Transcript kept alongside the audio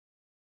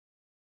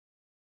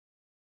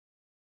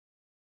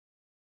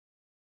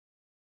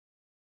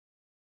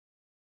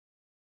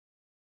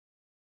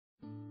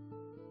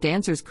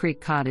Dancers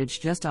Creek Cottage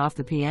just off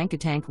the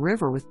Piankatank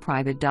River with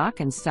private dock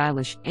and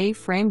stylish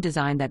A-frame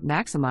design that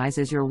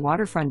maximizes your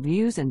waterfront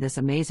views in this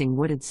amazing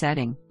wooded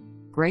setting.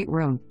 Great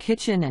room,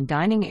 kitchen and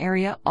dining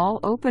area all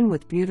open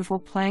with beautiful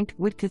planked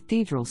wood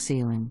cathedral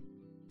ceiling.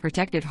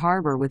 Protected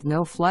harbor with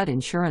no flood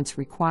insurance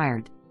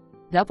required.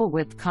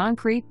 Double-width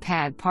concrete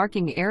pad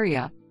parking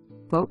area.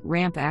 Boat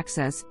ramp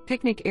access,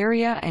 picnic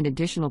area and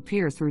additional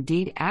pier through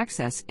deed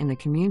access in the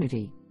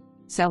community.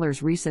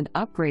 Seller's recent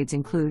upgrades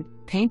include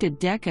painted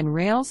deck and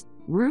rails,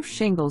 roof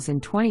shingles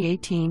in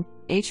 2018,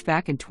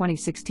 HVAC in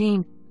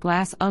 2016,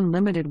 glass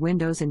unlimited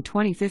windows in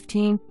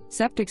 2015,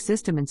 septic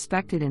system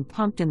inspected and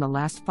pumped in the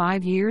last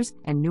 5 years,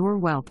 and newer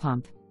well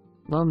pump.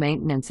 Low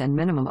maintenance and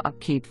minimum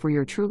upkeep for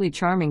your truly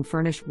charming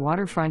furnished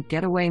waterfront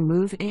getaway.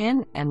 Move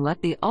in and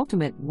let the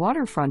ultimate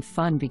waterfront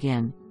fun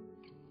begin.